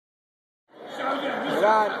Come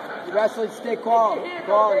on. You wrestling stick quality.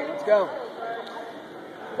 Let's go.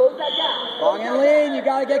 Close that gap. Long and lean. You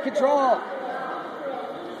got to get control.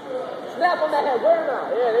 Snap on that head. Wear him out.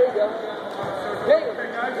 Yeah, there you go.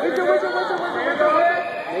 Wizard.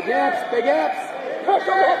 Big hips. Big hips. Push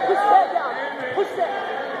on the head. Push the head down. Push that.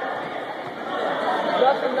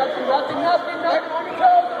 Nothing on your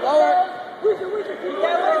toes. Lower. Wizard. Keep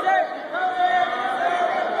that wizard.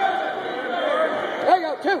 There you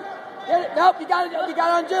go. 2. Get it. Nope. You got it. You got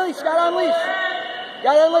it on unleash. You got it on leash. You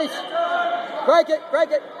got it on leash. Break it.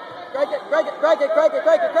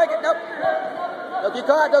 Nope. Don't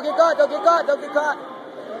get caught.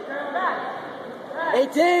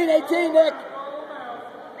 18, Nick.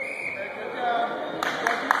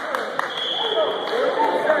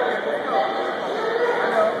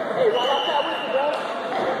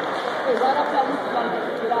 Hey, right off that whistle, bro.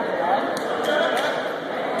 Get off it, alright?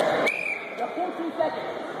 You got 14 seconds.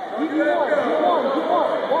 Keep on.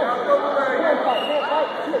 Hand fight.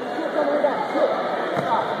 Switch on the way down.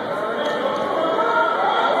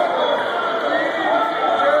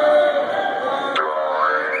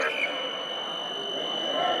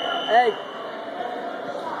 Hey.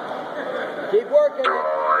 Keep working it.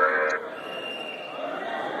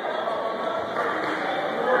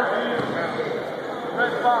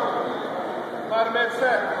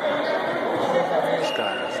 This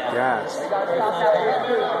guy is gas.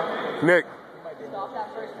 Nick. Stop that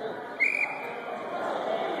first move.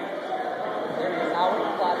 There he is. Now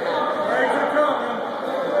we're flattening out.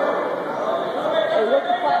 Hey, look to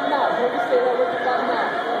flatten out. Don't just stay there. Look to flatten out.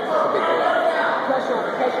 Pressure on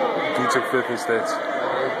him. He took 50 states.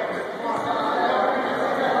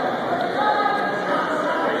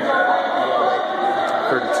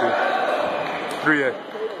 32. 3A.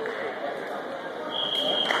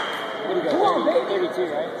 Come on, baby. 32,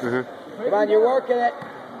 right? Mm-hmm. Come on, you're working it.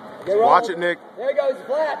 Watch it, Nick. There he goes,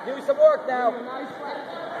 flat. Do some work now.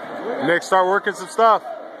 Nick, start working some stuff.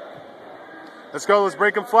 Let's go. Let's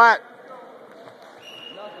break him flat.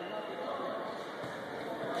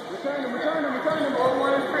 Return him.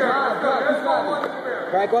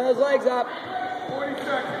 Crank one of those legs up. 40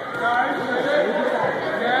 seconds, guys.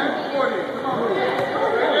 10, 40. Come on.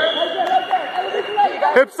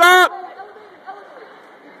 Hips up.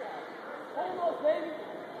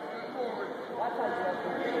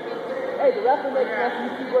 Hey, the ref will make you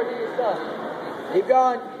keep working your stuff. Keep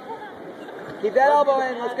going. Keep that elbow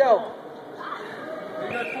in. Let's go. You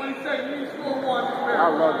got 20 seconds. You need to score 1. I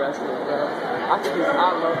love wrestling, bro. I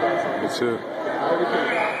love wrestling. Me too.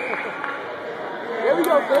 Here we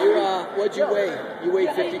go, baby. What'd you weigh? You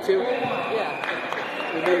weighed 52? Yeah.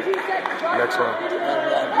 Next one.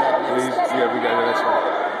 Please. Yeah, we got the next one.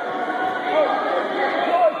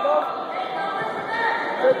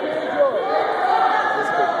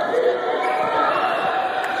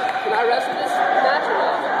 Can I wrestle this match or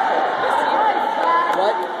not?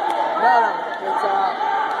 What? No.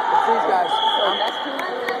 It's these guys. That's cool.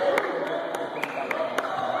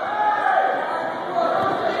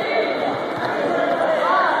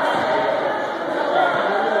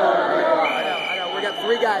 I know. We got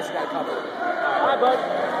 3 guys that got to cover. All right, bud.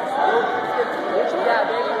 What you got,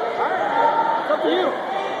 baby? All right. It's up to you.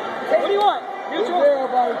 What do you want? 2-0,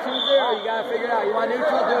 buddy. 2-0. You got to figure it out. You want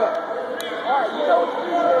neutral? Do it. Alright, you know what to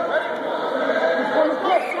do. He's going to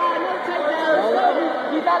flip side, no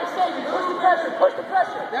takedown. You got to save it. Push the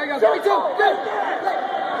pressure. There you go. Give me 2. Good.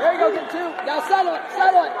 There you go. Get 2. Now settle it.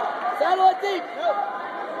 Settle it deep.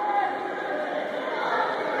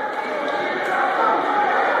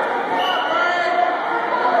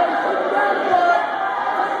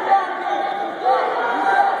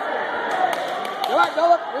 All right, go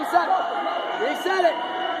up. Reset it.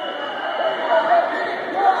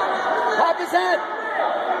 Pop his head.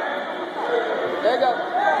 There you go.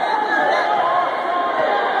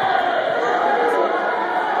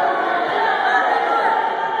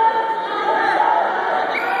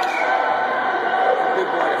 Big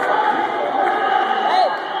boy. Hey.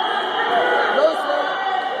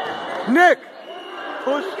 Nick,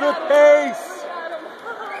 push the pace.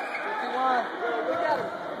 51.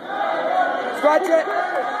 Stretch it.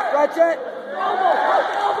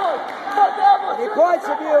 He points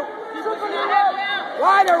of you.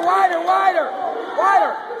 Wider.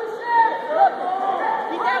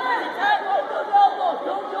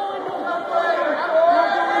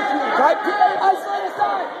 Isolate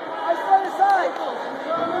aside.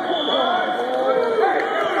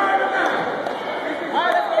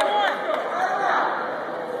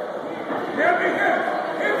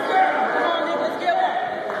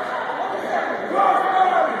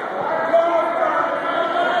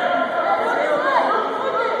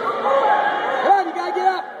 Come on, you gotta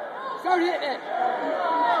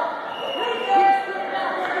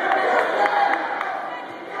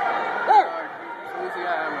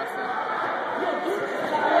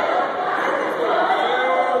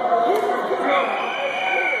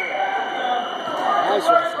Nice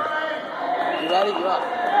one. You ready? You're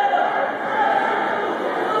up.